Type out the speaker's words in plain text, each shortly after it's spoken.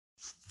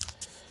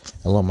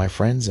Hello, my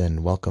friends,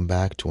 and welcome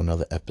back to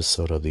another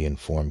episode of The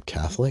Informed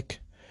Catholic.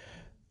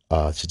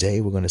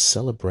 Today, we're going to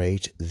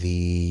celebrate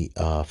the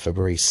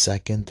February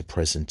 2nd, the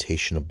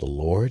presentation of the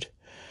Lord,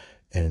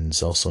 and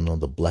it's also known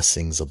the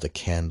blessings of the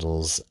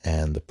candles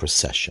and the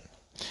procession.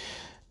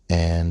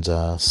 And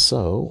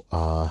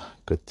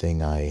good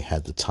thing I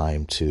had the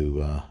time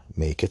to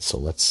make it, so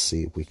let's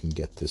see if we can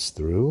get this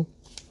through.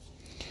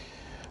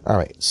 All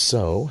right,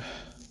 so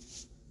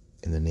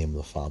in the name of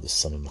the Father,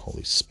 Son, and the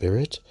Holy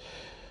Spirit.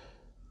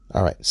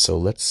 All right, so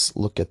let's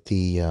look at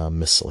the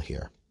missal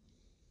here.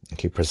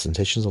 Okay,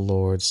 presentations of the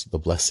Lord's, the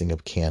blessing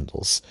of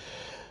candles.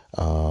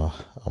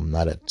 I'm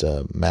not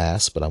at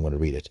Mass, but I'm going to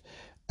read it.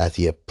 At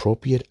the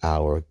appropriate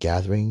hour,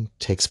 gathering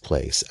takes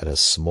place at a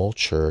small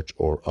church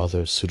or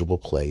other suitable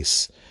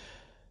place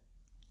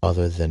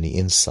other than the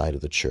inside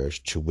of the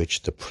church to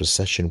which the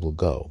procession will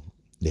go.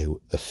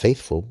 The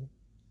faithful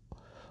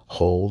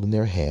hold in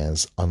their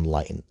hands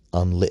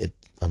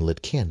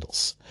unlit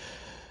candles.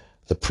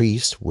 The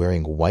priest,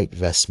 wearing white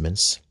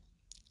vestments,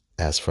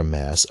 as for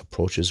Mass,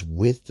 approaches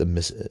with the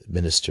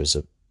ministers.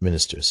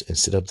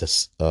 Instead of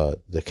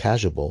the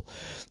casual,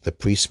 the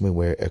priest may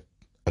wear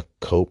a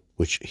coat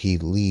which he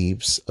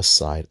leaves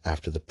aside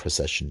after the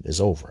procession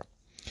is over.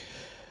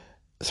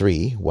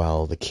 3.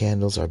 While the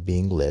candles are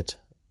being lit,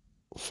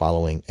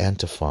 following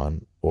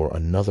antiphon or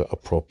another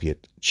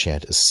appropriate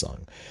chant is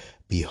sung.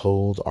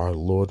 Behold, our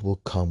Lord will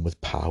come with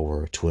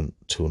power to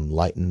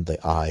enlighten the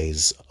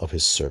eyes of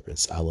his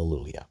servants.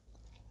 Alleluia.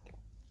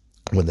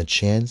 When the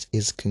chant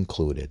is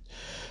concluded,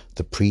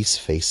 the priest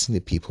facing the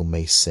people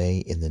may say,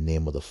 in the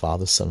name of the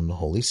Father, Son, and the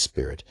Holy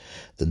Spirit.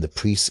 Then the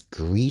priest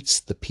greets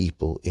the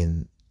people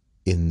in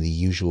the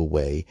usual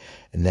way,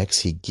 and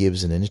next he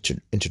gives an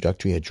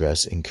introductory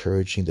address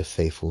encouraging the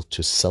faithful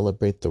to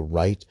celebrate the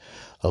rite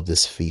of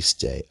this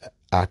feast day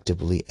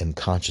actively and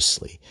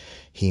consciously.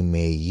 He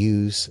may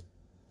use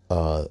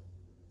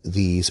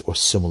these or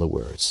similar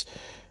words.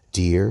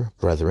 Dear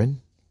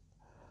brethren,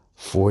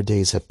 4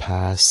 days have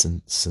passed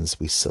since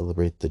we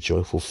celebrate the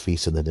joyful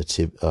feast of the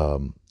Nativity.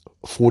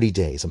 40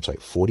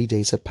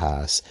 days have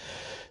passed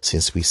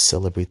since we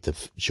celebrate the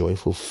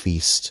joyful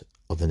feast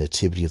of the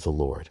Nativity of the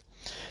Lord.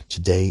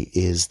 Today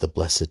is the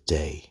blessed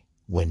day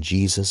when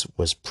Jesus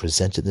was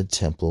presented in the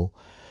temple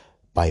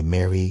by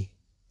Mary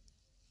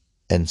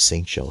and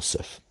Saint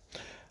Joseph.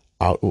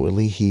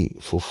 Outwardly,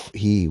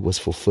 he was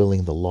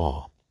fulfilling the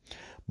law,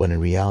 but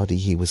in reality,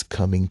 he was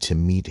coming to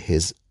meet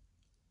his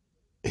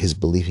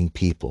believing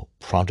people,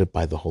 prompted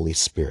by the Holy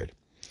Spirit.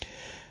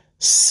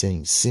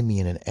 Saint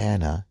Simeon and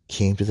Anna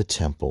came to the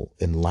temple,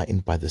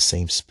 enlightened by the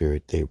same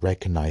Spirit. They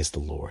recognized the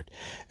Lord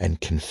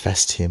and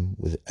confessed him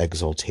with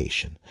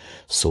exultation.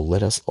 So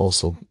let us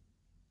also,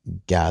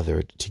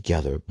 gathered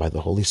together by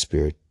the Holy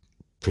Spirit,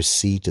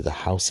 proceed to the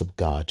house of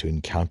God to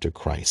encounter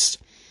Christ.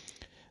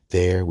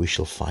 There we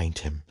shall find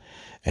him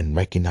and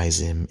recognize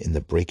him in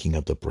the breaking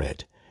of the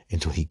bread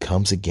until he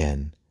comes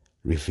again,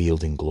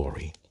 revealed in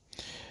glory.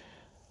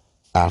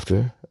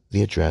 After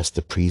the address,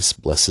 the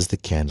priest blesses the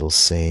candles,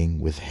 saying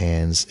with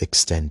hands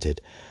extended,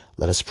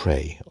 let us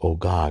pray, O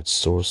God,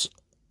 source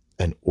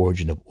and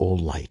origin of all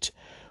light,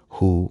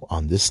 who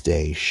on this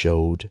day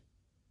showed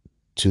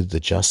to the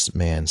just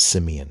man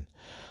Simeon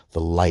the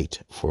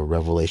light for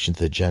revelation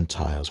to the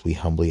Gentiles. We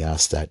humbly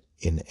ask that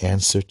in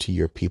answer to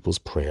your people's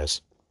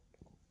prayers,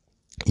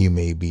 you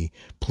may be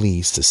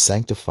pleased to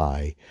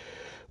sanctify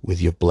with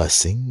your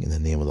blessing, in the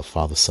name of the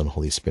Father, Son, and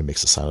Holy Spirit,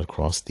 makes a sign of the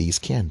cross, these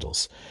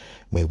candles.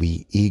 May we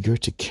be eager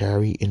to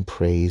carry in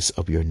praise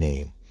of your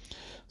name,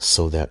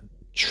 so that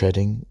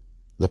treading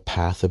the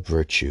path of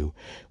virtue,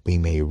 we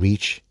may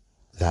reach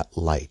that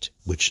light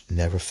which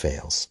never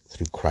fails.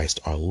 Through Christ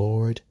our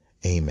Lord.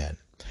 Amen.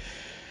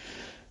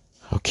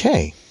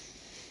 Okay.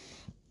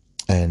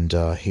 And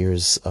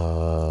here's,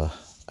 I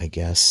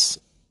guess,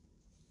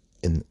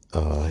 in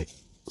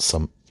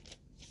some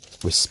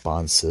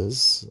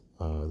responses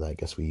that I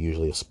guess we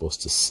usually are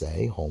supposed to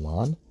say. Hold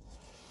on.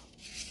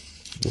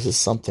 This is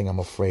something I'm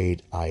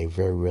afraid I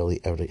very rarely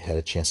ever had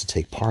a chance to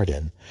take part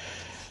in.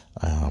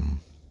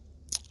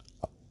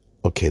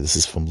 Okay, this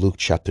is from Luke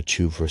chapter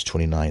 2, verse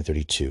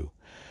 29-32.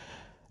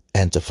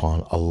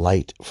 Antiphon, a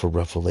light for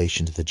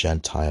revelation to the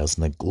Gentiles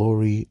and the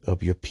glory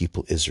of your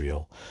people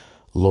Israel.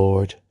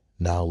 Lord,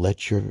 now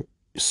let your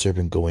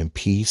servant go in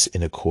peace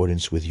in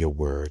accordance with your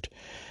word.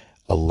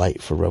 A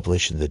light for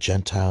revelation to the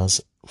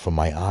Gentiles, for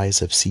my eyes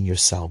have seen your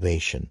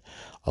salvation,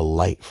 a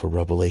light for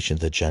revelation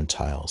to the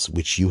Gentiles,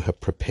 which you have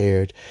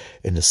prepared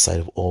in the sight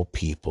of all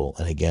people.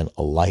 And again,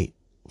 a light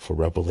for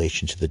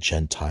revelation to the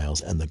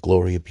Gentiles and the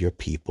glory of your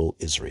people,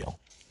 Israel.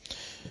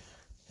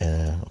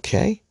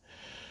 Okay?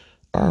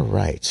 All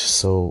right,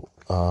 so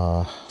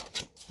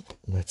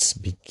let's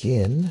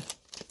begin.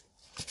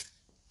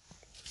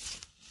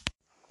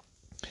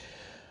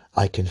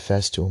 I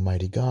confess to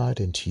Almighty God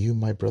and to you,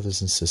 my brothers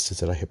and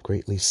sisters, that I have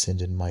greatly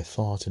sinned in my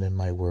thought and in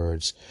my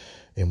words,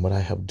 in what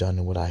I have done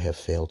and what I have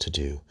failed to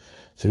do,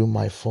 through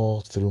my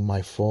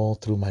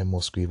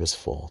most grievous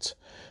fault.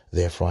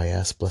 Therefore I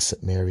ask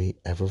Blessed Mary,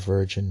 ever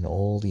Virgin, and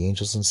all the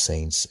angels and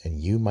saints, and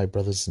you, my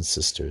brothers and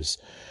sisters,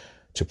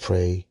 to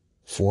pray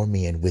for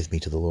me and with me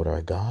to the Lord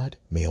our God.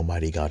 May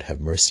Almighty God have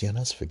mercy on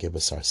us, forgive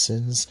us our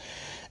sins,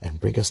 and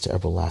bring us to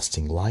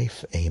everlasting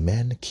life.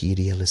 Amen.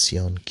 Kyrie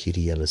eleison,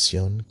 Kyrie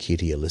eleison,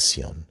 Kyrie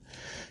eleison.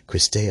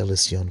 Christe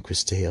eleison,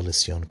 Christe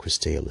eleison,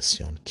 Christe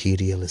eleison.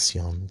 Kyrie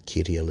eleison,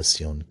 Kyrie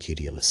eleison,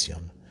 Kyrie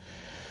eleison.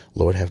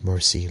 Lord have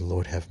mercy,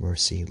 Lord have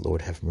mercy,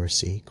 Lord have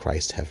mercy.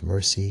 Christ have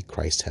mercy,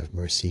 Christ have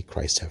mercy,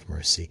 Christ have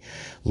mercy.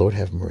 Lord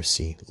have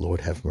mercy,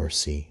 Lord have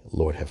mercy,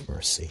 Lord have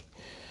mercy.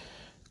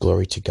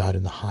 Glory to God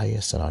in the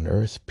highest, and on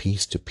earth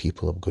peace to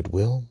people of good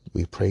will.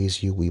 We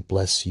praise you, we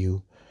bless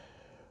you,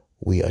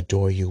 we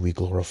adore you, we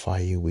glorify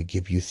you, we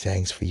give you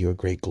thanks for your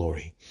great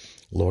glory.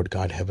 Lord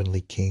God, Heavenly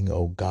King,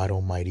 O God,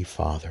 Almighty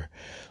Father,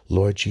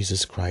 Lord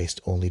Jesus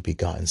Christ, only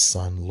begotten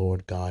Son,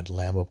 Lord God,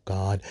 Lamb of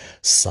God,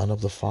 Son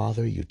of the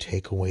Father, you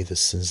take away the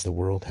sins of the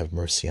world, have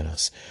mercy on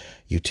us.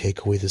 You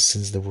take away the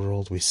sins of the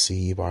world,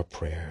 receive our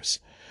prayers.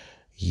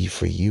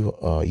 For you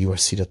are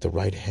seated at the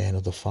right hand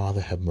of the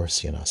Father, have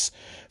mercy on us.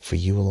 For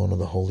you alone are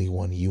the Holy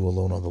One, you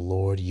alone are the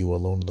Lord, you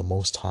alone are the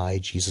Most High,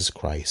 Jesus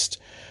Christ,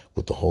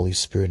 with the Holy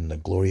Spirit and the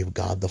glory of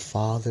God the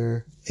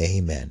Father.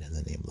 Amen. In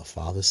the name of the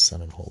Father,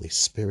 Son, and Holy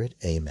Spirit.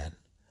 Amen.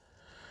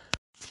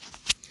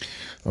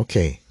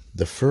 Okay,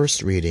 the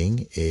first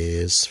reading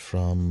is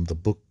from the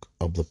book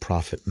of the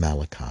prophet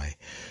Malachi.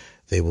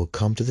 There will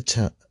come to the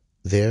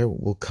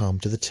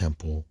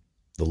temple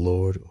the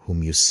Lord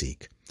whom you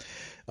seek.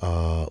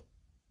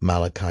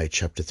 Malachi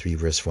chapter 3,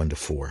 verse 1 to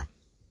 4.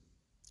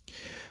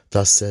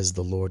 Thus says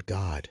the Lord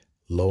God,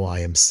 Lo, I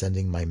am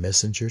sending my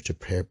messenger to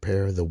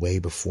prepare the way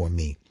before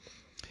me.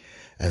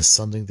 And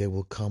suddenly there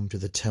will come to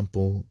the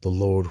temple the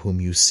Lord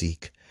whom you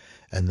seek,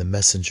 and the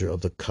messenger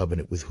of the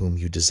covenant with whom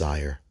you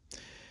desire.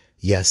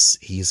 Yes,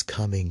 he is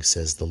coming,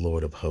 says the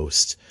Lord of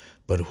hosts.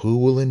 But who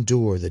will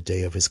endure the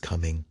day of his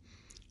coming?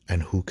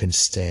 And who can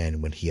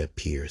stand when he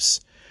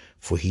appears?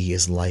 For he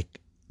is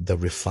like the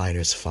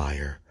refiner's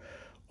fire,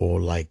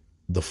 or like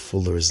the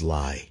fuller's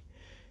lye.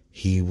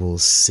 He will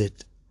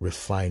sit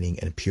refining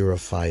and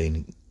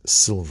purifying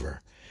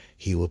silver.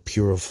 He will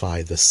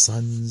purify the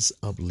sons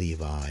of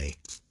Levi,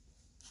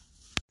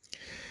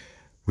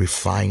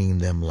 refining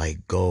them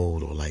like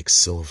gold or like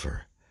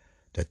silver,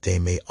 that they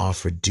may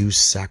offer due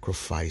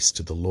sacrifice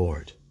to the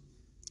Lord.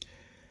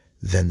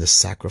 Then the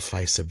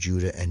sacrifice of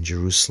Judah and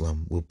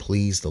Jerusalem will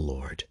please the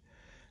Lord,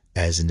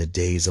 as in the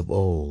days of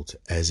old,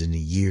 as in the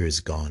years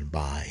gone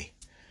by.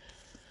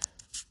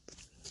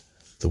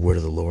 The word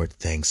of the Lord,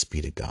 thanks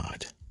be to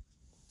God.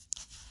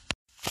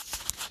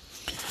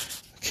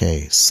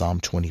 Okay, Psalm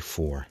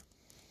 24.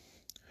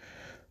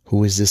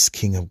 Who is this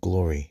King of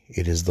glory?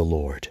 It is the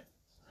Lord.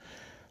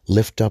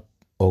 Lift up,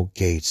 O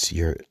gates,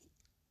 your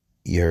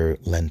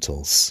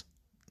lintels.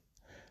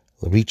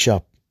 Reach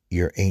up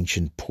your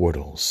ancient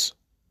portals,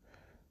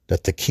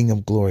 that the King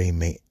of glory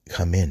may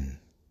come in.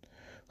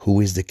 Who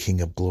is the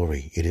King of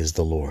glory? It is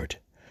the Lord.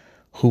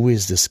 Who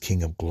is this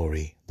King of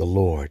glory? The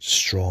Lord,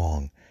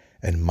 strong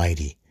and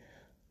mighty.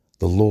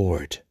 The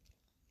Lord,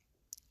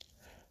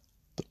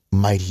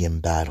 mighty in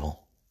battle.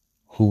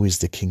 Who is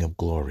the King of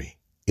glory?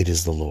 It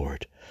is the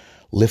Lord.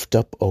 Lift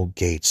up, O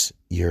gates,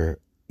 your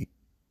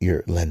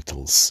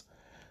lintels.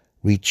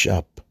 Reach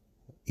up,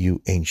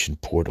 you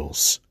ancient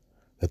portals,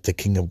 that the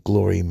King of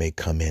glory may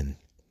come in.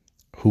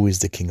 Who is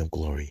the King of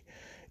glory?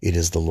 It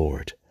is the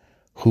Lord.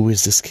 Who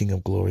is this King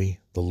of glory?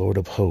 The Lord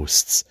of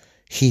hosts.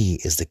 He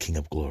is the King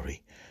of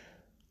glory.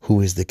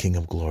 Who is the King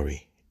of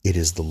glory? It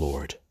is the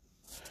Lord.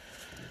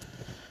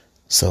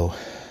 So,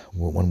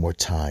 one more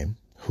time.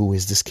 Who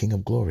is this King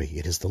of glory?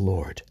 It is the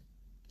Lord.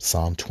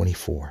 Psalm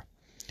 24.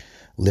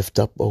 Lift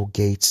up, O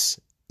gates,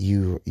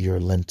 your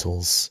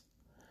lintels.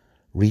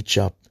 Reach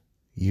up,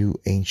 you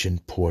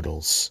ancient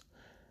portals,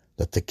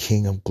 that the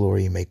King of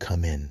glory may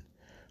come in.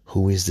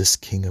 Who is this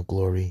King of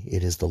glory?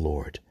 It is the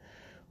Lord.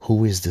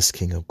 Who is this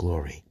King of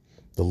glory?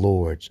 The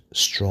Lord,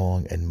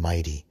 strong and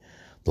mighty.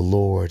 The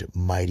Lord,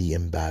 mighty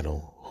in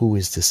battle. Who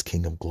is this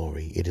King of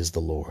glory? It is the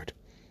Lord.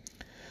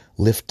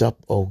 Lift up,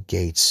 O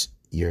gates,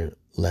 your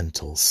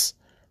lintels.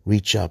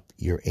 Reach up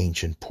your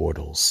ancient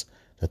portals,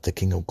 that the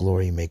King of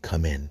glory may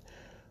come in.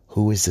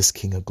 Who is this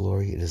King of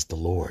glory? It is the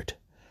Lord.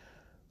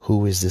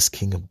 Who is this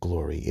King of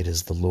glory? It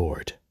is the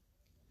Lord.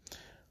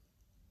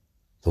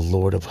 The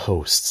Lord of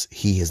hosts,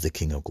 he is the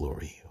King of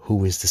glory.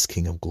 Who is this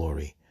King of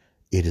glory?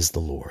 It is the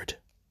Lord.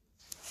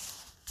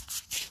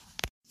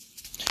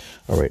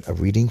 All right, a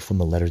reading from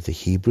the letter to the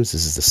Hebrews.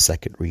 This is the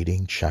second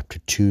reading, chapter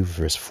 2,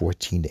 verse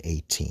 14 to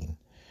 18.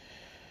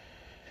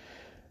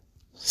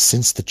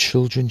 Since the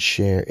children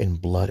share in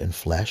blood and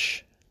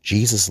flesh,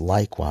 Jesus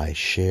likewise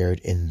shared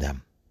in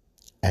them,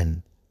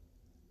 and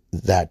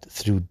that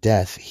through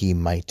death he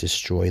might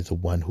destroy the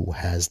one who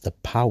has the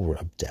power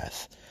of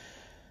death,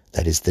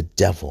 that is the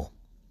devil,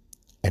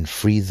 and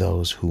free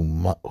those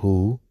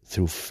who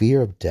through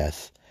fear of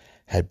death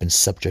had been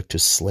subject to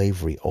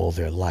slavery all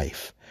their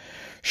life.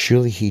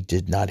 Surely he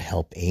did not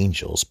help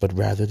angels, but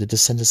rather the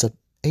descendants of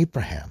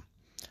Abraham.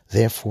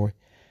 Therefore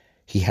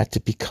he had to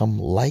become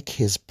like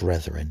his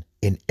brethren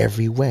in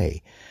every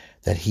way,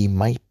 that he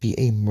might be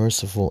a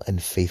merciful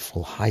and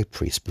faithful high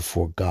priest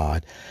before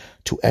God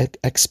to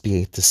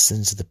expiate the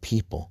sins of the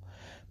people,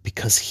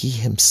 because he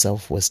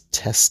himself was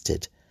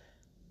tested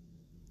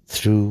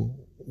through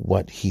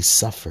what he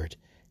suffered.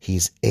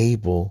 He's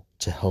able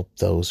to help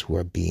those who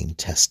are being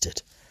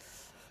tested.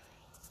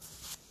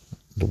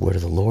 The word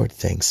of the Lord.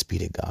 Thanks be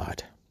to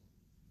God.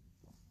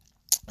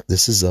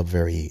 This is a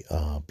very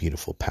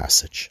beautiful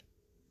passage.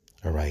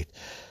 All right.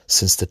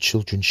 Since the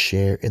children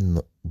share in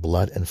the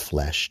blood and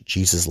flesh,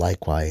 Jesus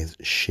likewise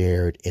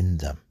shared in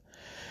them,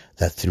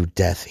 that through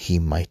death he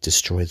might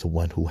destroy the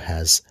one who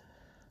has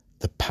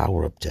the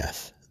power of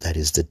death, that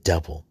is, the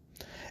devil,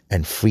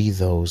 and free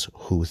those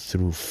who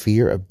through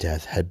fear of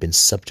death had been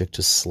subject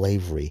to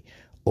slavery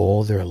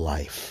all their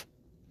life.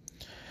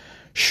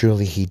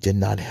 Surely he did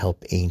not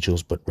help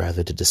angels, but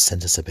rather the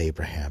descendants of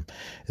Abraham.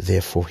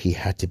 Therefore he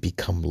had to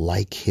become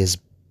like his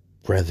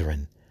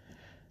brethren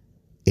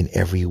in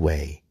every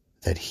way,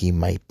 that he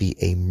might be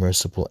a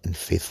merciful and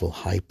faithful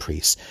high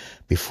priest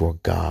before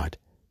God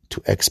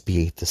to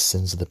expiate the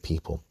sins of the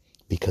people,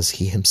 because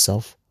he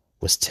himself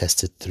was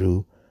tested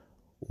through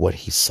what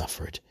he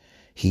suffered.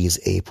 He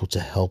is able to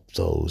help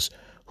those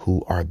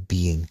who are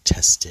being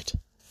tested.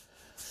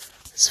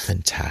 It's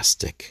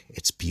fantastic.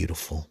 It's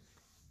beautiful.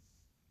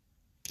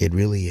 It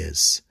really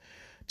is.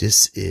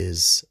 This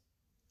is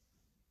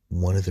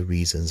one of the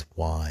reasons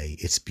why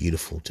it's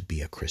beautiful to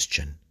be a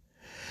Christian,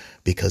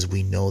 because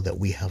we know that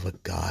we have a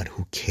God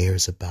who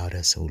cares about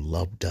us, who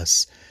loved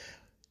us.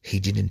 He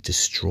didn't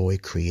destroy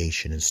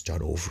creation and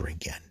start over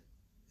again.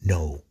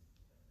 No,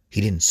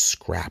 he didn't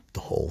scrap the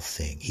whole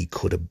thing. He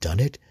could have done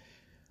it.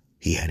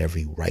 He had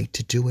every right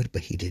to do it,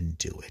 but he didn't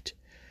do it.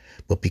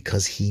 But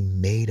because he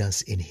made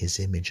us in his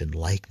image and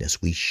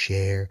likeness, we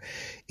share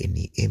in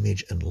the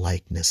image and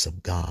likeness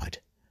of God.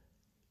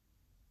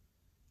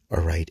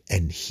 All right.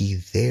 And he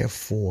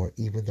therefore,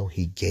 even though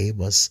he gave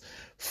us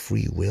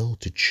free will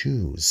to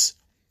choose,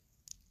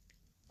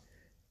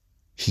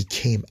 he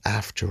came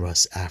after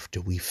us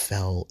after we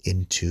fell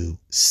into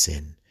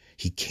sin.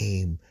 He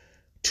came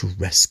to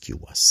rescue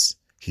us.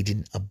 He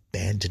didn't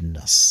abandon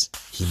us.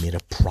 He made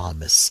a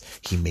promise.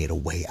 He made a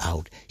way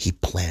out. He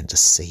planned a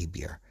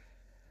savior.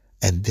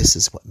 And this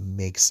is what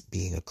makes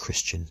being a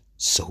Christian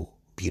so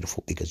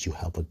beautiful, because you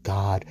have a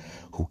God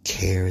who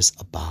cares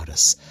about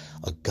us,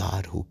 a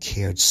God who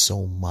cared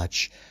so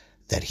much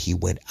that he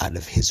went out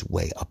of his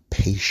way, a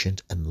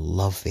patient and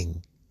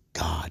loving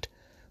God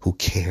who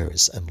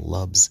cares and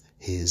loves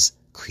his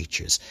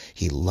creatures.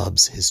 He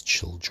loves his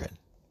children.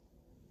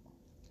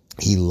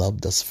 He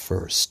loved us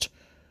first,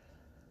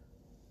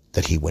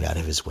 that he went out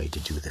of his way to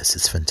do this.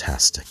 It's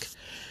fantastic.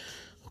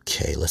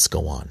 Okay, let's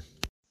go on.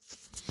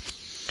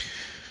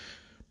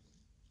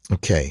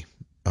 Okay,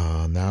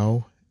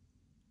 now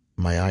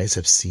my eyes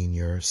have seen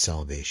your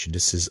salvation.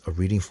 This is a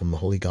reading from the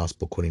Holy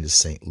Gospel according to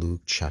St.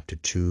 Luke chapter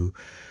 2,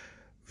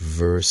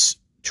 verse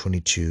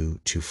 22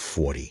 to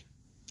 40.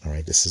 All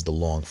right, this is the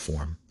long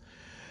form.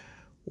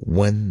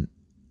 When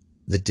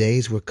the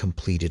days were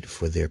completed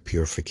for their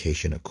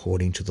purification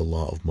according to the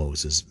law of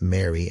Moses,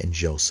 Mary and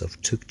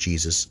Joseph took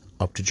Jesus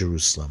up to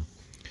Jerusalem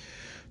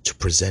to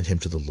present him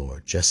to the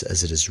Lord, just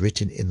as it is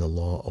written in the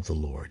law of the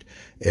Lord.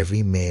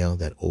 Every male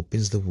that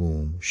opens the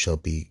womb shall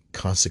be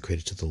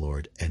consecrated to the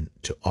Lord, and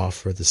to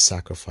offer the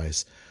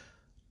sacrifice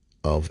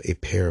of a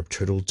pair of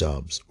turtle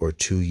doves or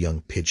 2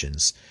 young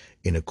pigeons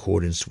in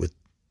accordance with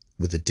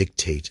the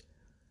dictate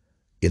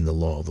in the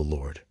law of the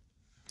Lord.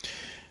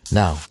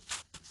 Now,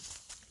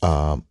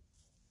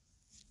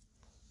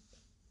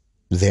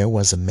 there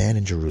was a man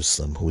in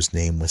Jerusalem whose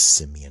name was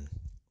Simeon.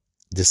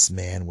 This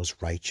man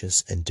was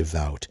righteous and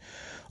devout,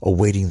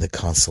 awaiting the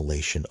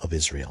consolation of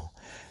Israel.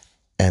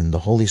 And the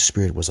Holy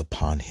Spirit was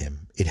upon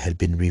him. It had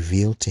been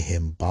revealed to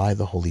him by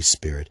the Holy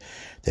Spirit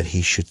that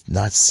he should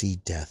not see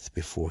death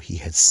before he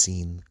had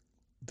seen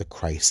the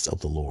Christ of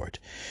the Lord.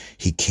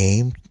 He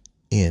came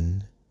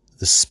in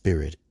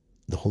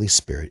the Holy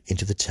Spirit,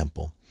 into the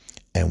temple.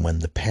 And when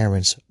the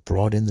parents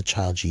brought in the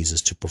child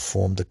Jesus to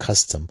perform the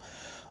custom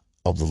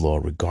of the law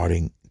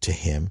regarding to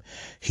him,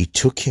 he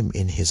took him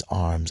in his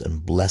arms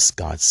and blessed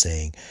God,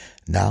 saying,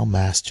 Now,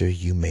 Master,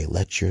 you may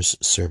let your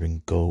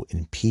servant go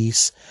in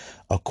peace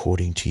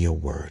according to your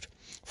word.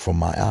 For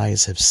my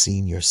eyes have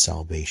seen your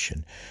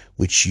salvation,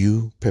 which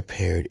you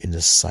prepared in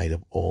the sight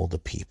of all the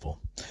people,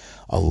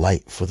 a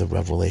light for the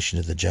revelation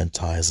of the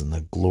Gentiles and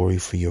the glory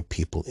for your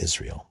people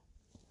Israel.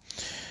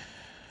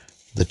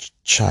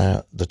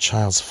 The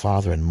child's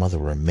father and mother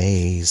were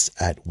amazed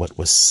at what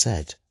was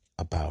said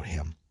about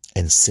him.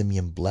 And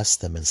Simeon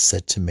blessed them and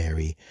said to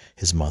Mary,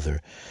 his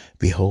mother,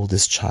 Behold,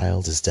 this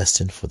child is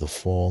destined for the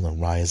fall and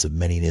rise of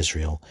many in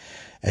Israel,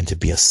 and to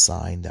be a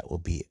sign that will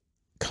be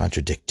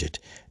contradicted.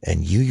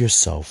 And you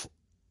yourself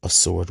a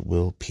sword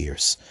will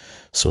pierce,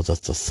 so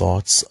that the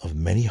thoughts of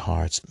many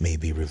hearts may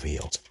be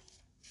revealed.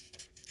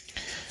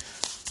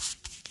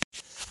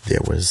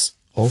 There was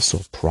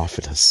also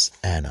prophetess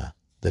Anna,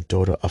 the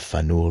daughter of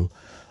Phanuel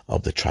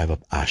of the tribe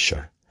of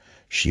Asher.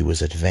 She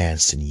was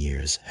advanced in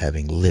years,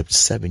 having lived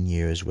 7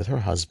 years with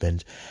her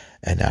husband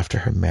and after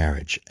her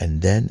marriage,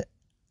 and then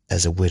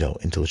as a widow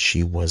until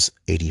she was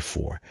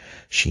 84.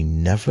 She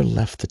never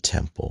left the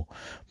temple,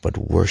 but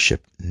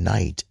worshiped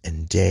night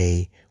and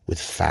day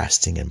with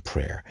fasting and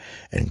prayer.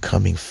 And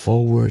coming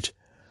forward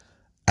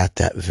at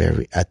that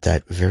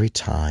very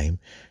time,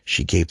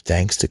 she gave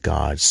thanks to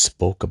God,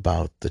 spoke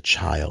about the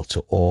child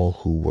to all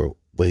who were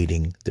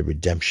waiting the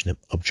redemption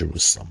of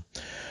Jerusalem.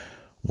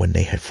 When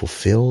they had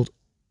fulfilled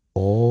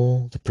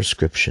all the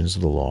prescriptions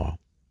of the law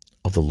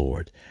of the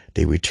Lord,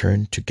 they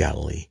returned to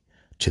Galilee,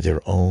 to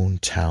their own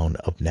town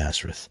of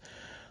Nazareth.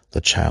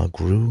 The child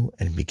grew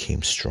and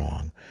became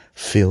strong,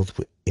 filled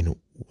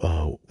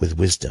with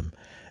wisdom,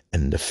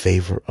 and the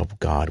favor of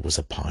God was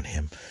upon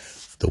him.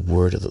 The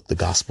word of the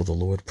gospel of the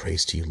Lord.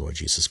 Praise to you, Lord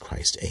Jesus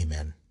Christ.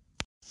 Amen.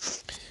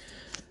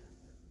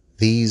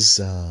 These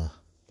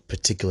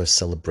particular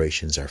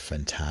celebrations are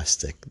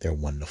fantastic. They're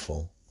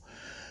wonderful.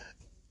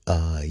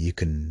 You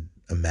can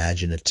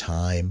imagine a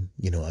time,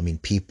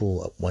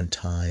 people at one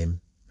time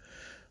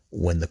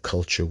when the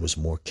culture was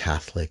more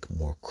Catholic,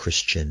 more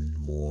Christian,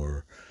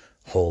 more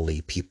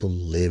holy, people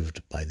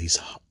lived by these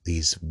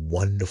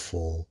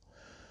wonderful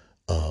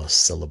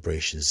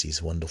celebrations,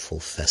 these wonderful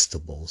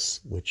festivals,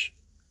 which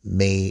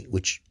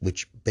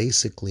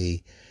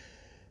basically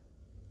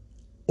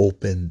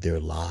opened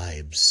their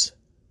lives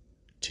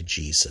to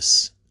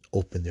Jesus,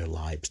 opened their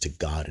lives to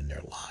God in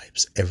their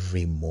lives.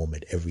 Every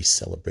moment, every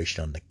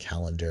celebration on the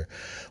calendar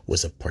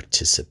was a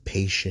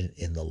participation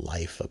in the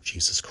life of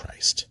Jesus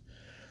Christ.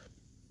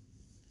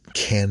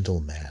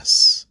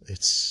 Candlemas.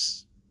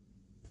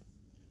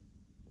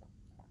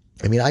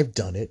 I've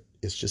done it.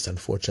 It's just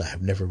unfortunate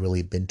I've never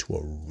really been to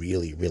a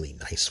really, really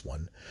nice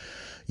one.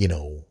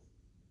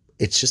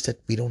 It's just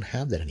that we don't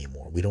have that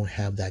anymore. We don't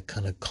have that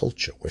kind of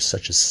culture. We're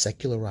such a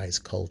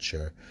secularized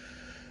culture.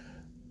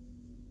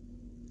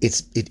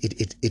 It's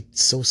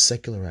so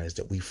secularized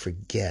that we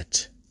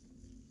forget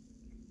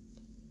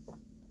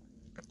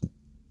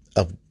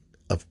of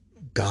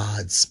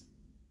God's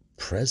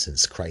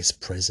presence, Christ's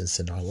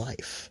presence in our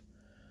life.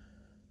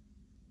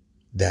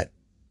 That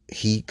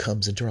he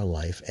comes into our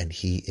life and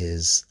he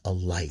is a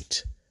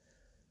light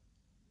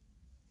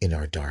in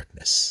our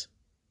darkness.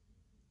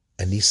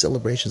 And these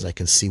celebrations, I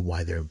can see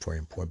why they're very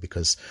important,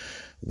 because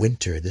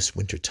this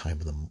winter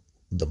time of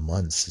the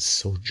months is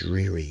so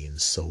dreary and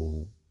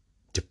so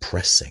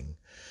depressing,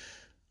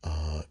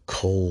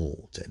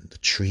 cold, and the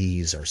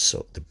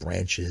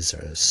branches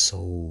are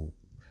so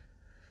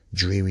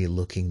dreary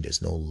looking.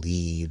 There's no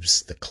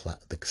leaves. The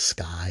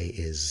sky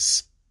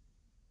is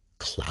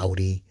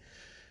cloudy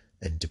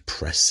and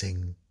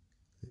depressing.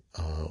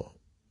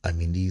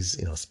 These,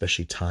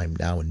 especially time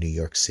now in New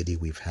York City,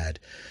 we've had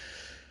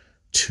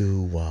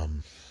two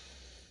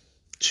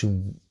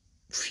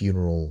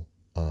funeral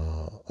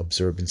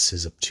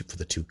observances for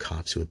the two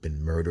cops who have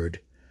been murdered,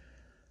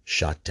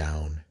 shot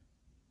down.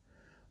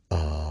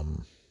 We're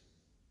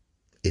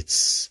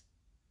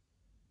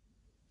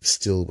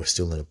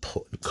still in a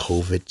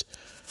COVID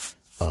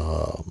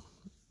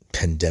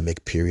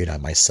pandemic period. I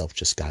myself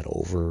just got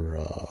over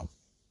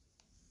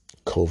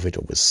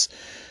COVID.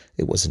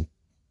 It wasn't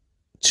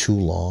too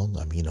long.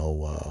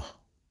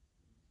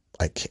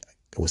 It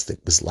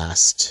was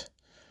last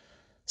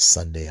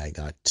Sunday. I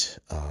got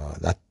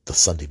not the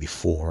Sunday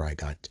before. I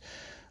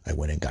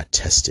went and got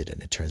tested,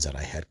 and it turns out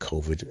I had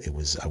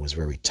COVID. I was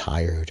very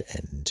tired,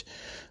 and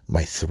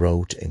my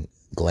throat and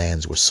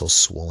glands were so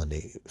swollen.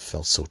 They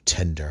felt so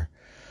tender.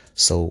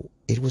 So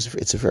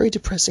it's a very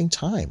depressing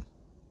time.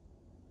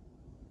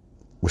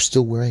 We're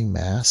still wearing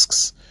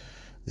masks.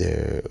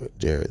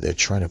 They're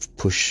trying to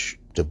push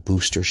the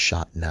booster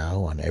shot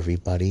now on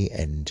everybody,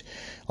 and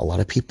a lot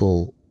of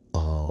people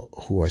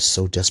who are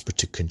so desperate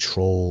to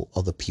control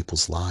other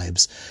people's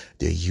lives,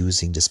 they're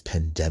using this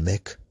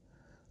pandemic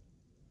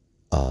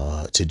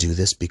to do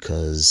this,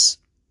 because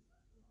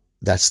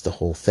that's the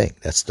whole thing.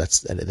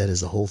 That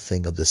is the whole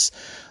thing of this,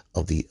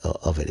 of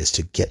it, is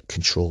to get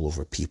control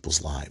over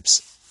people's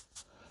lives.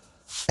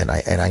 And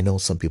I know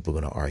some people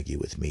are going to argue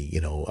with me,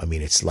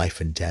 it's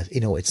life and death.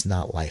 It's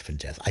not life and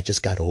death. I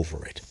just got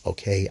over it.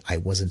 Okay. I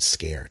wasn't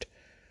scared.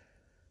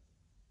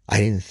 I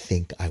didn't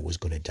think I was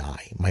going to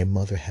die. My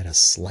mother had a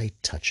slight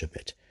touch of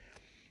it,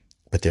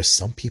 but there's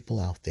some people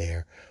out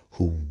there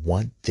who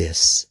want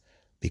this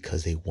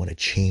because they want to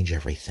change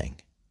everything.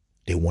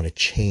 They want to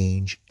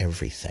change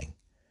everything.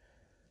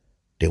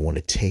 They want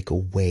to take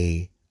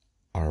away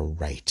our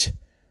right.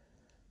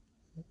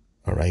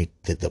 All right,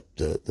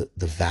 the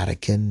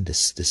Vatican,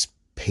 this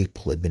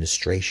papal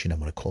administration, I'm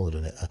going to call it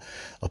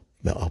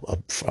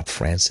a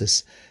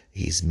Francis.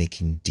 He's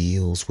making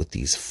deals with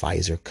these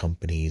Pfizer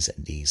companies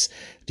and these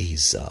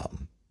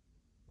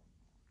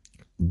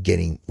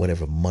getting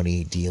whatever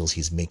money deals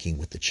he's making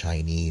with the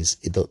Chinese.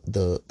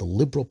 The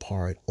liberal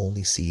part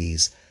only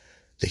sees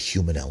the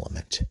human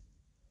element.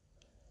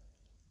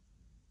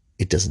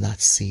 It does not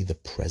see the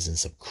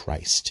presence of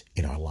Christ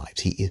in our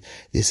lives.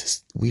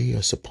 We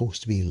are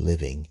supposed to be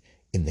living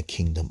in the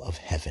kingdom of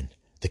heaven,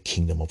 the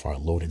kingdom of our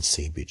Lord and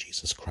Savior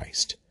Jesus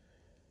Christ.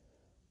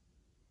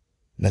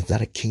 And it's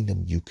not a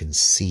kingdom you can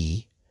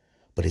see,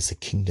 but it's a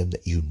kingdom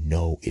that you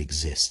know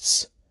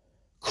exists.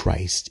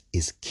 Christ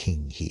is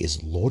King. He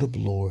is Lord of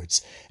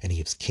Lords and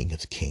He is King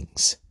of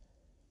Kings.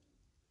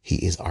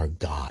 He is our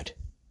God.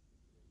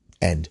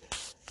 And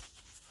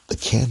the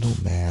candle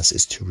mass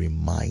is to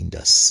remind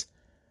us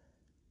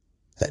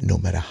that no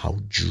matter how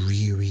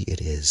dreary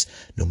it is,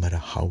 no matter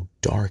how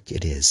dark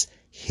it is,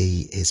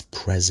 His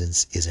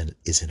presence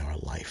is in our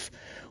life.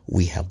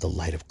 We have the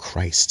light of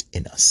Christ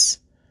in us.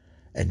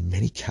 And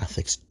many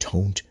Catholics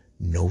don't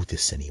know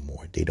this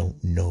anymore. They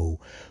don't know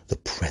the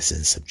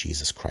presence of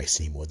Jesus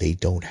Christ anymore. They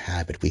don't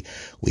have it.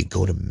 We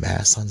go to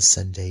Mass on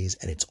Sundays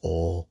and it's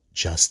all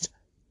just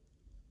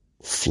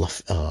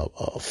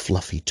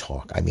fluffy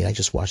talk. I mean, I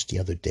just watched the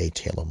other day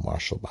Taylor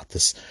Marshall about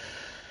this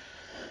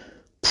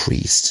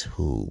priest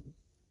who,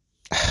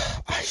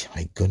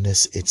 my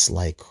goodness, it's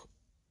like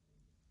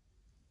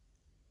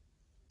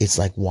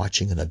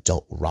watching an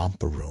adult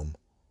romper room.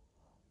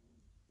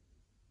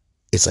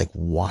 It's like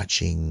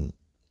watching,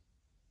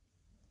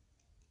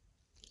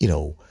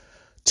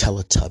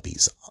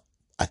 Teletubbies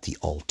at the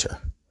altar.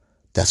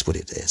 That's what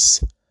it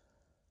is.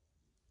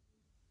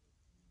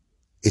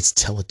 It's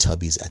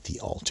Teletubbies at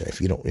the altar.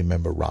 If you don't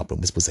remember, Robin,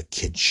 this was a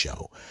kid's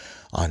show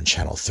on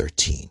Channel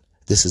 13.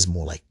 This is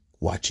more like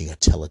watching a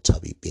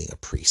Teletubby being a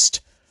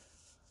priest.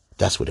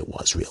 That's what it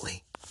was,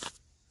 really.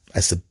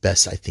 That's the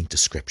best, I think,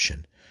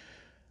 description.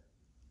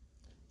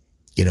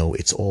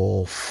 It's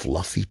all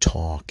fluffy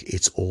talk.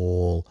 It's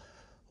all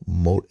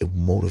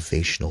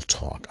motivational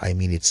talk. I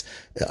mean, it's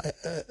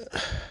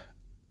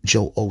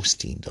Joel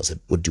Osteen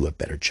would do a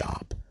better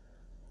job.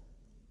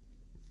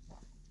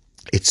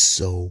 It's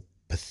so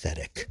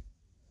pathetic.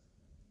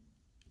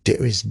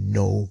 There is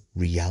no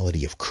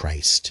reality of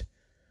Christ.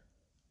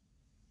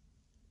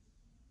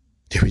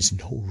 There is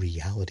no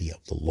reality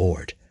of the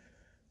Lord.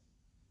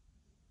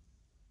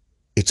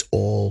 It's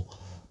all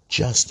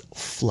just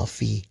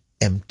fluffy,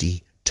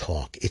 empty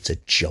talk. It's a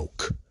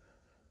joke.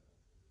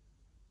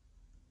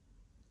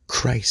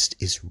 Christ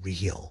is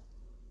real.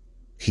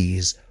 He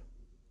is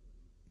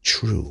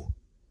true.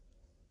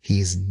 He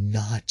is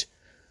not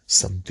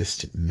some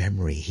distant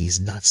memory. He's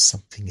not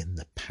something in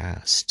the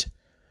past.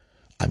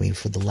 I mean,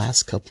 for the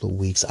last couple of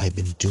weeks, I've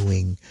been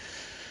doing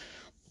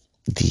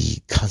the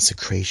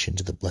consecration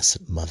to the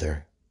Blessed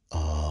Mother,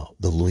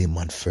 the Louis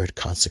Montfort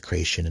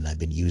consecration, and I've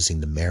been using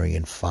the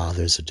Marian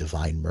Fathers of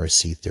Divine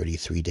Mercy,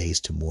 33 Days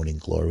to Morning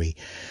Glory.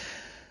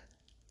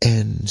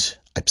 And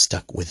I'm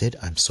stuck with it.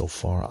 I'm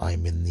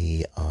in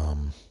the, I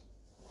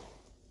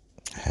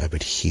have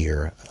it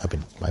here.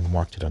 I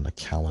marked it on the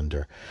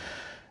calendar.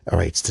 All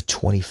right, it's the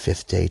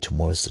 25th day.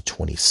 Tomorrow's the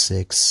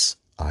 26th.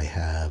 I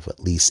have at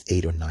least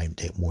 8 or 9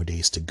 more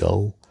days to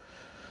go.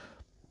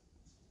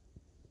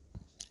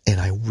 And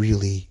I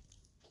really,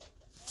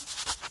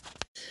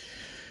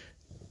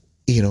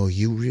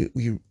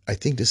 I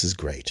think this is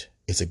great.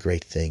 It's a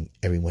great thing.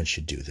 Everyone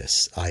should do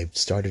this. I've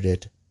started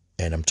it,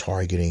 and I'm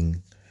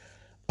targeting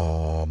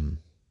Our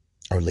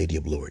Lady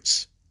of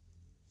Lourdes,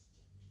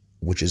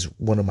 which is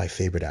one of my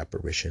favorite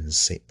apparitions,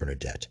 Saint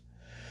Bernadette.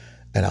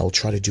 And I'll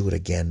try to do it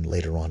again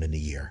later on in the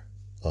year,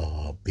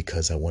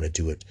 because I want to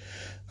do it.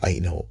 I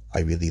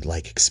really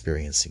like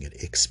experiencing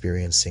it.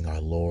 Experiencing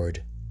our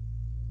Lord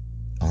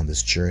on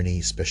this journey,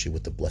 especially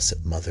with the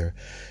Blessed Mother,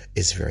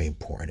 is very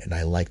important. And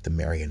I like the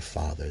Marian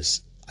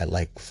Fathers. I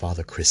like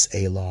Father Chris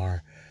Alar,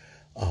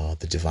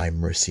 the Divine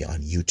Mercy on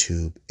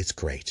YouTube. It's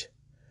great.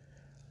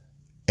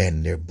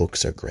 And their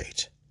books are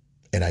great.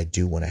 And I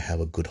do want to have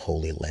a good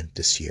Holy Lent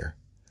this year.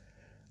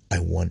 I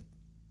want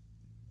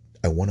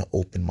to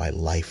open my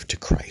life to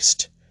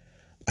Christ.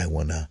 I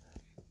want to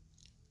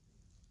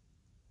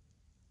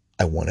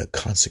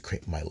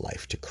consecrate my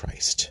life to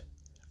Christ.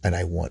 And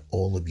I want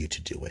all of you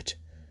to do it.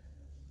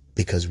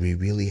 Because we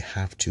really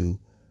have to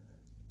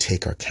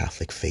take our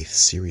Catholic faith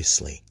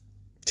seriously.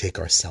 Take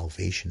our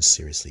salvation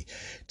seriously.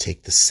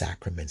 Take the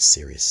sacraments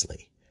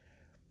seriously.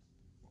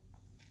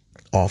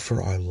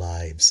 Offer our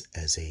lives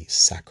as a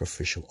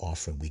sacrificial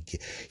offering.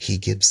 He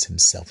gives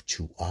himself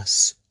to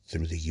us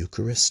through the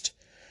Eucharist.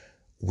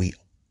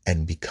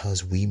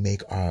 Because he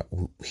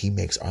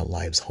makes our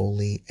lives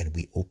holy, and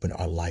we open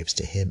our lives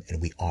to him,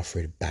 and we offer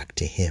it back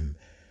to him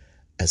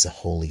as a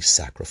holy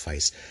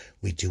sacrifice.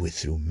 We do it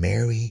through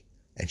Mary,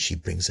 and she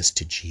brings us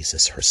to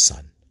Jesus, her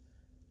son.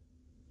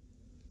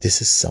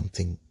 This is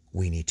something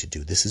we need to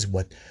do. This is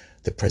what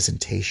the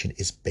presentation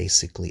is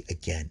basically.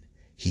 Again,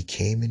 he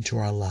came into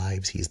our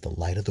lives. He's the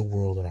light of the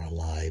world in our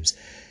lives,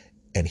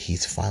 and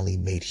he's finally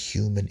made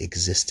human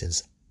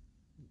existence,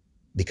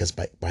 because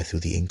by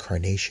through the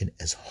incarnation,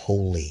 as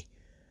holy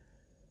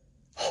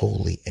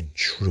and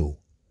true.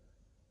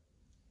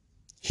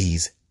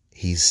 He's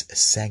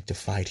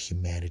sanctified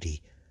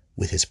humanity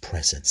with his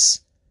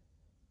presence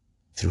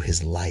through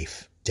his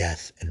life,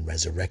 death, and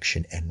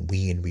resurrection, and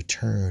we in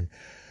return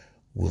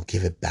will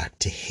give it back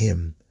to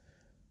him,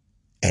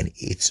 and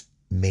it's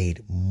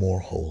made more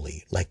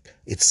holy. Like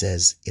it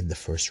says in the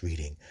first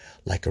reading,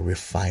 like a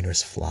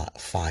refiner's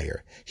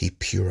fire, he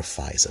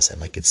purifies us. And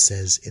like it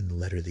says in the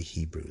letter of the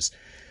Hebrews,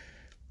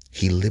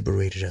 he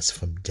liberated us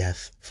from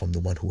death, from the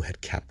one who had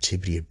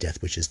captivity of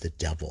death, which is the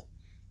devil.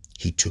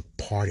 He took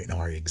part in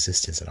our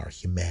existence and our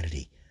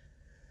humanity.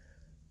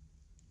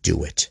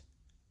 Do it.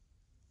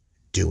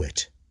 Do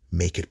it.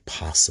 Make it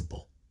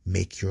possible.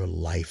 Make your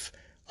life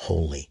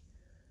holy.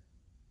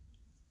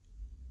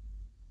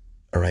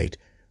 All right?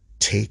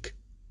 Take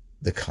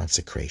the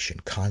consecration.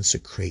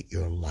 Consecrate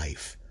your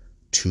life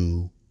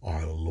to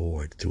our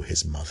Lord through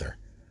his mother.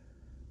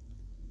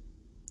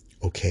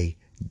 Okay?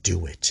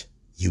 Do it.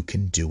 You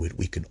can do it.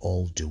 We can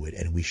all do it.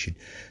 And we should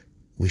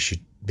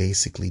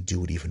basically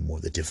do it even more.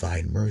 The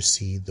Divine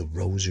Mercy, the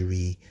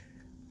Rosary.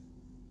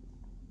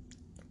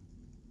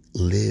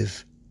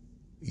 Live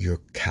your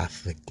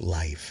Catholic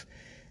life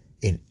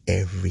in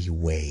every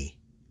way.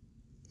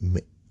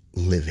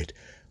 Live it.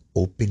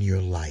 Open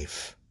your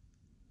life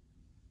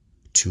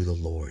to the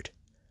Lord.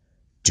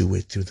 Do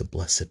it through the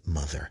Blessed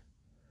Mother.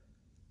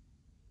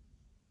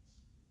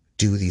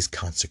 Do these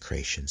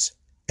consecrations,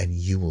 and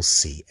you will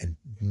see. And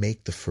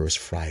make the first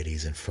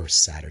Fridays and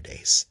first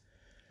Saturdays.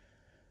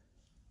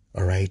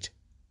 All right?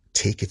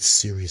 Take it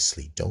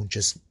seriously. Don't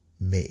just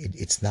make it.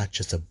 It's not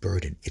just a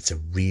burden. It's a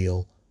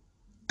real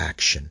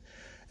action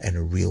and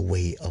a real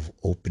way of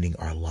opening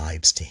our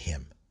lives to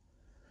him.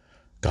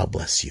 God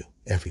bless you,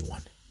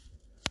 everyone.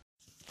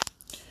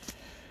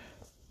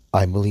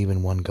 I believe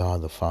in one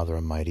God, the Father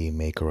Almighty,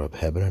 maker of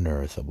heaven and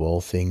earth, of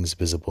all things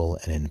visible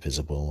and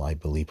invisible. I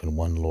believe in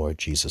one Lord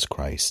Jesus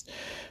Christ,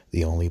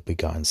 the only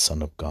begotten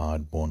Son of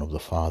God, born of the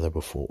Father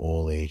before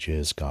all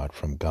ages, God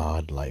from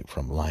God, light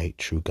from light,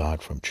 true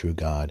God from true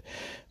God,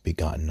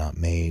 begotten not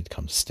made,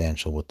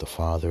 consubstantial with the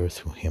Father,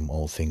 through him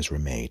all things were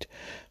made.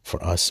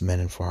 For us men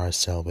and for our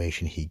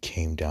salvation he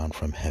came down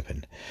from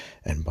heaven,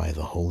 and by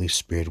the Holy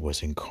Spirit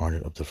was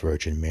incarnate of the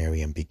Virgin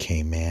Mary and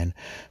became man.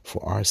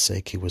 For our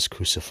sake he was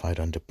crucified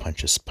under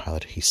Pontius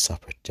Pilate. He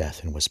suffered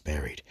death and was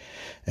buried,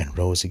 and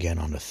rose again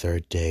on the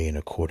third day in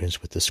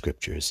accordance with the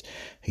Scriptures.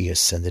 He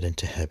ascended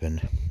into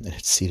heaven, and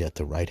is seated at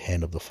the right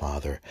hand of the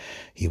Father.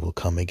 He will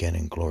come again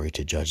in glory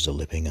to judge the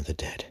living and the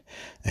dead,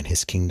 and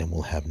his kingdom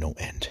will have no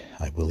end.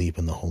 I believe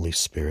in the Holy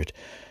Spirit,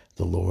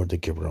 the Lord, the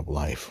giver of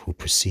life, who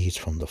proceeds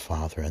from the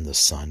Father and the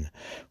Son,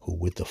 who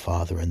with the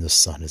Father and the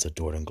Son is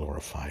adored and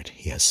glorified.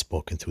 He has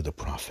spoken through the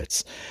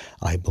prophets.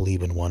 I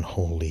believe in one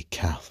holy,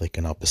 Catholic,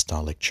 and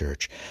Apostolic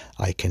Church.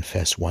 I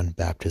confess one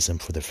baptism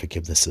for the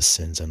forgiveness of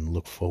sins and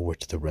look forward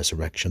to the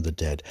resurrection of the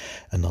dead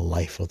and the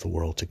life of the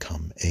world to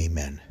come.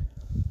 Amen.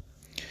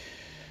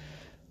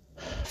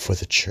 For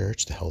the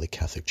Church, the Holy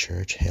Catholic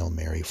Church, Hail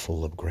Mary,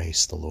 full of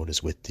grace, the Lord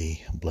is with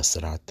thee.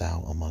 Blessed art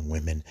thou among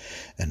women,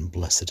 and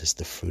blessed is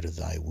the fruit of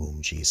thy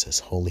womb, Jesus.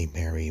 Holy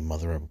Mary,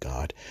 Mother of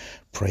God,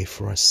 pray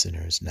for us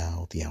sinners,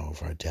 now at the hour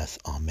of our death.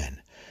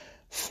 Amen.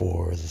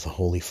 For the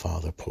Holy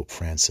Father, Pope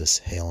Francis,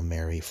 Hail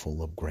Mary,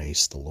 full of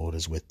grace, the Lord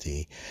is with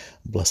thee.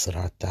 Blessed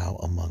art thou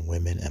among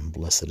women, and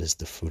blessed is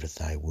the fruit of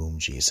thy womb,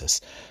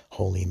 Jesus.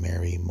 Holy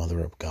Mary,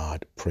 Mother of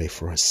God, pray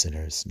for us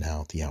sinners,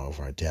 now at the hour of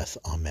our death.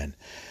 Amen.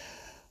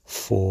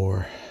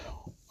 For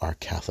our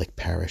Catholic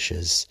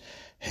parishes,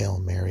 Hail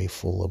Mary,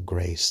 full of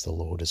grace, the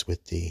Lord is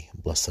with thee.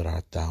 Blessed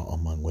art thou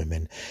among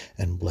women,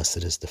 and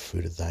blessed is the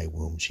fruit of thy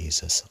womb,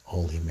 Jesus.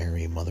 Holy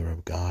Mary, Mother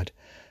of God,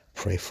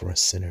 pray for us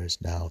sinners,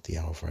 now at the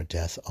hour of our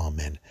death.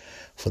 Amen.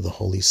 For the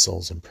holy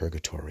souls in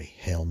purgatory,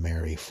 Hail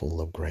Mary, full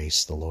of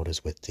grace, the Lord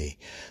is with thee.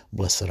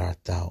 Blessed art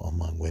thou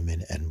among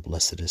women, and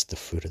blessed is the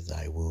fruit of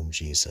thy womb,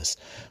 Jesus.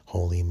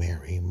 Holy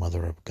Mary,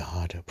 Mother of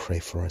God, pray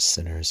for us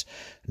sinners,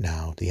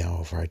 now at the hour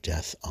of our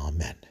death.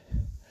 Amen.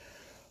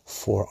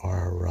 For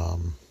our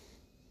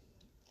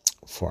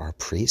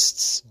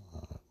priests,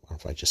 or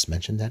if I just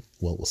mentioned that,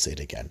 well, we'll say it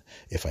again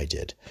if I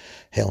did.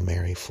 Hail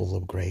Mary, full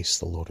of grace,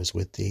 the Lord is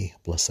with thee.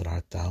 Blessed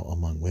art thou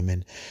among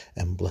women,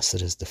 and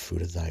blessed is the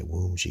fruit of thy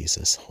womb,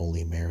 Jesus.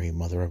 Holy Mary,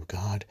 Mother of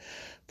God,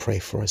 pray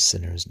for us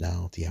sinners,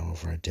 now at the hour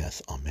of our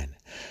death. Amen.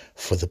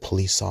 For the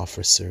police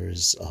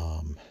officers,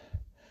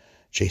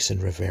 Jason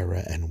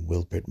Rivera and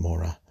Wilbert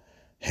Mora,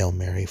 Hail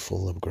Mary,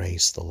 full of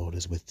grace, the Lord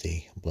is with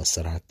thee.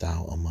 Blessed art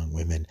thou among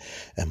women,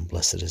 and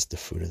blessed is the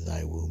fruit of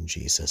thy womb,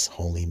 Jesus.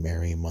 Holy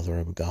Mary, Mother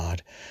of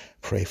God,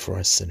 pray for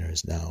us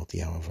sinners, now at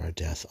the hour of our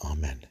death.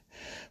 Amen.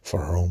 For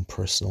our own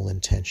personal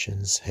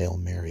intentions, Hail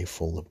Mary,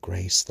 full of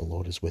grace, the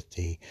Lord is with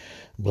thee.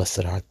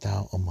 Blessed art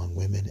thou among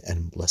women,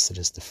 and blessed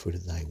is the fruit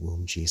of thy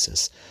womb,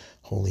 Jesus.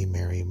 Holy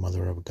Mary,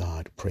 Mother of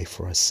God, pray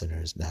for us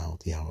sinners, now at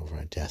the hour of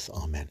our death.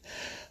 Amen.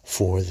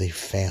 For the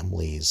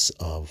families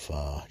of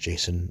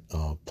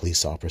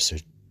police officer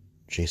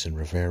Jason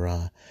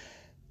Rivera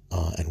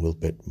and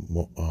Wilbert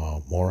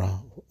Mora,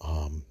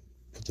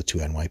 the two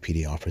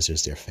NYPD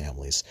officers, their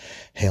families.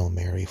 Hail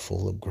Mary,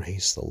 full of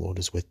grace, the Lord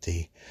is with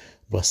thee.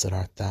 Blessed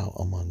art thou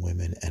among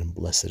women, and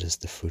blessed is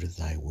the fruit of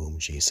thy womb,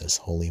 Jesus.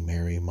 Holy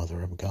Mary,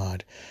 Mother of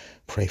God,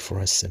 pray for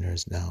us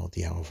sinners, now at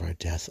the hour of our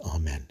death.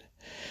 Amen.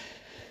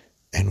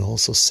 And we'll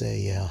also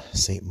say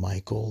St.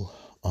 Michael,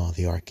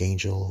 the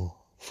Archangel,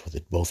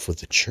 both for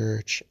the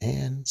Church,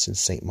 and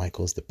since St.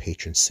 Michael is the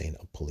patron saint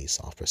of police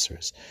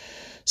officers.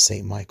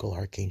 St. Michael,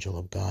 Archangel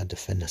of God,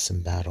 defend us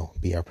in battle.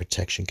 Be our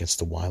protection against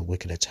the wild,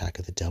 wicked attack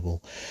of the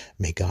devil.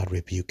 May God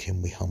rebuke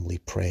him, we humbly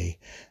pray.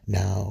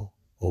 Now,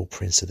 O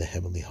Prince of the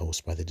heavenly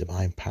host, by the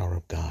divine power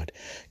of God,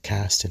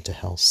 cast into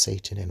hell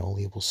Satan and all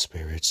evil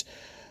spirits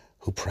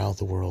who prowl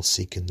the world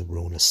seeking the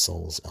ruin of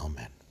souls.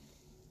 Amen.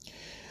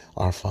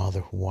 Our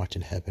Father, who art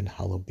in heaven,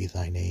 hallowed be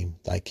thy name.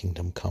 Thy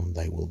kingdom come,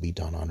 thy will be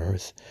done on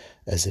earth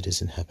as it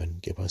is in heaven.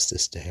 Give us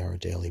this day our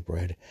daily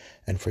bread,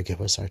 and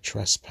forgive us our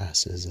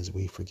trespasses as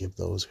we forgive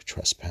those who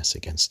trespass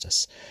against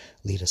us.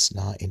 Lead us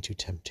not into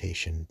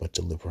temptation, but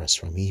deliver us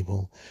from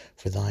evil.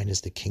 For thine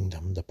is the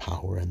kingdom, the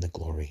power, and the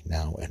glory,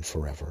 now and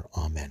forever.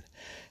 Amen.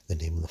 In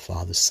the name of the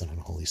Father, Son, and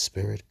Holy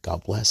Spirit,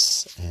 God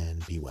bless,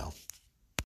 and be well.